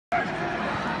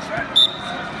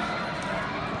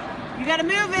You got to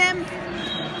move him.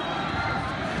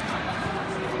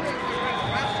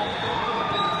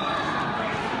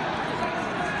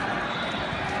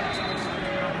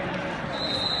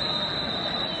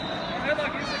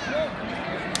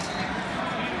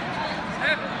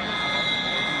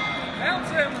 Bounce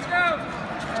him, let's go!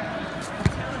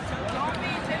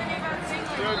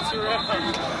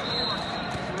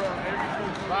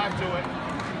 Five to it.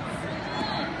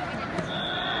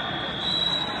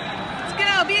 Let's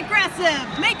go, be aggressive,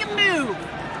 make him move.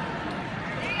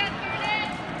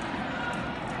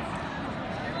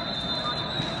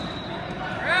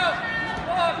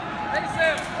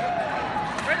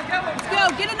 Let's go,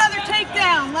 get another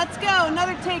takedown. Let's go,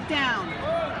 another takedown.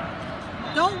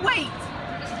 Don't wait.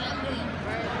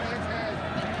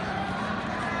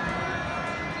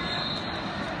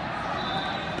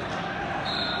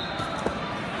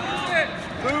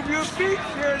 Move your feet,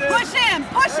 Sheridan. Push him,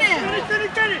 push him.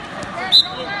 Finish.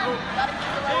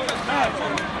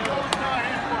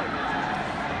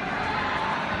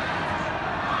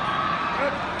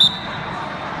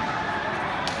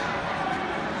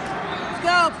 Let's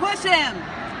go, push him.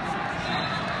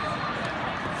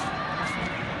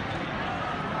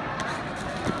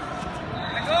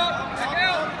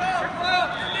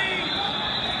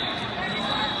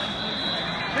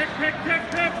 Pick.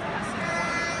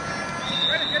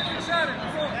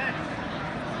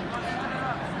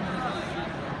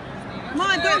 Come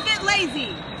on, don't get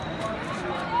lazy.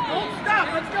 Don't stop,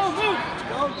 let's go, move.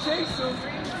 Don't chase him.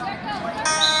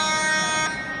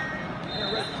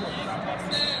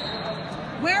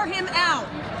 Wear him out.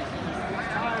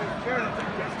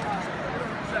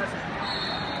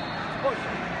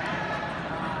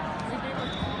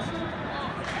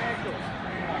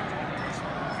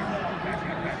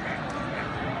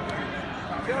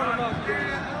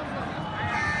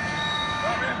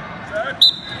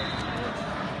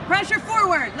 Pressure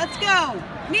forward. Let's go.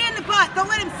 Knee in the butt. Don't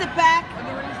let him sit back.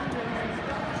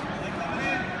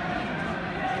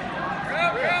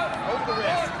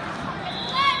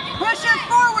 Push him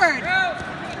forward.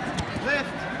 Lift.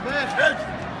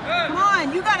 Come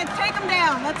on. You got to take him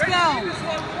down. Let's go.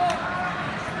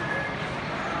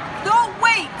 Don't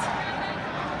wait.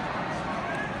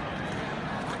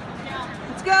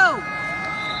 Let's go.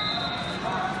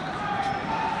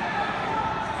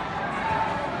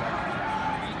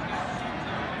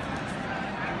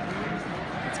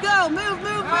 Go, move.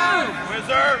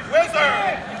 Whizzer.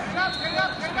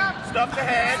 Stuff the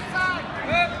head.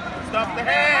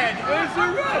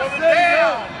 Hold it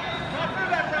down.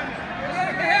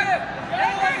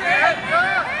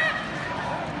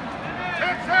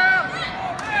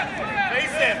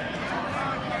 Face him.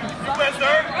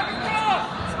 Whizzer.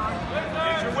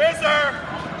 Use your whizzer.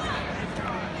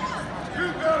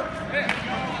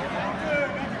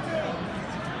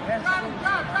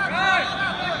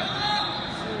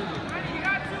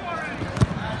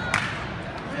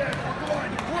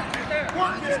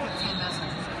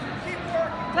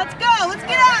 Let's go. Let's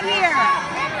get out here.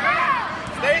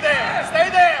 Stay there.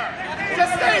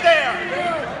 Just stay there.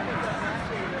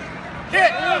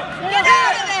 Hit. Get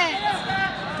out of it.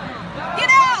 Get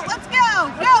out. Let's go.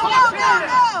 Go.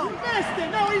 You missed it.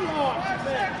 No, he lost.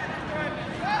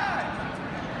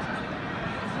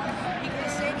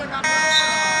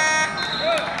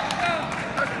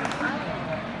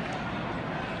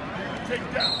 Take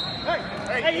down.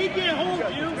 Hey, he can't hold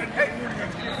you. He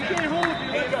can't hold you.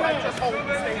 Let's go. Just hold it.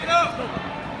 Stay up.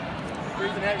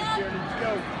 Breathing heavy, Sheridan. Let's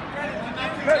go.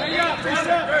 Stay up.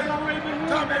 It's already been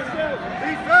won. Let's go.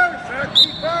 He first, sir. He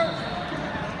first.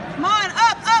 Come on.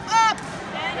 Up.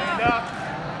 Stand up.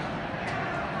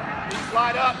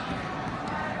 Slide up.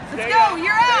 Let's go.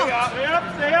 You're out.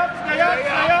 Stay up.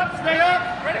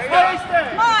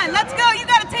 Come on. Let's go. You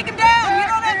got to take him down. You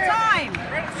don't have time.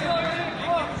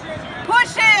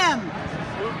 Push him.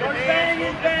 Move your knees.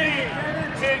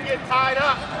 Chin get tied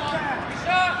up.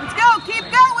 Let's go. Keep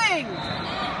going.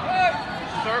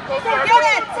 Circle. Get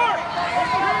it.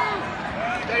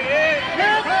 Stay in.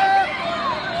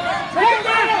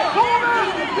 Hold on.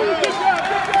 Good job.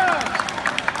 Down.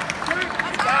 Breathe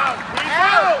out.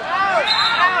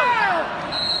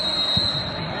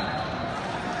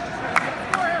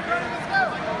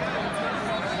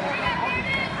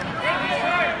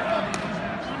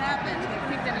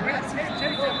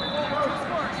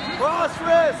 Cross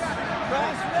wrist.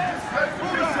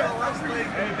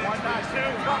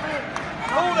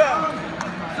 Hold up.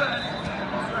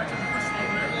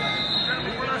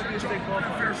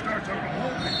 Fair start,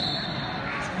 hold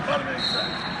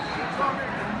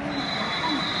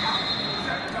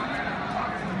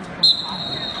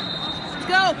Let's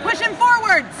go. Push him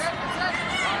forwards.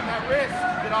 Find that wrist.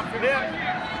 Get off your hip.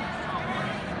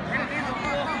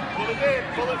 Pull it in.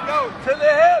 Pull it, go. To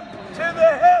the hip. To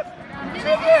the hip.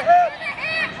 To the hip.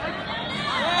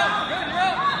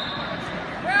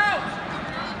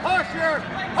 Posture.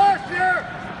 Posture.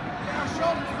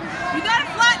 You got to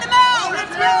flatten them out.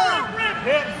 Let's go.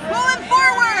 Pull him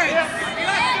forward.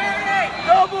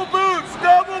 Double boots.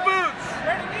 Double boots.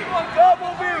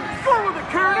 Double boots. Go with the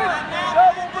Kiernan.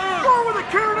 Double boots. Go with the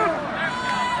Kiernan.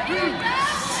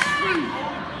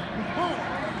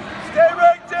 Stay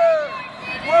right there.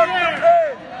 Work the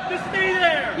pin. Just stay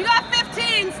there. You got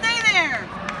 15. Stay there.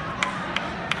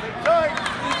 Tight.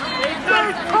 Stay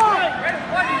tight.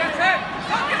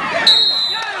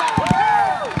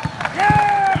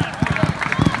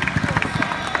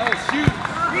 That was huge.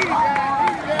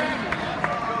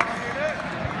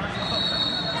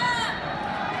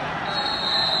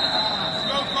 Let's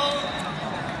go, Cole.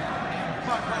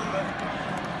 Come on, Cole.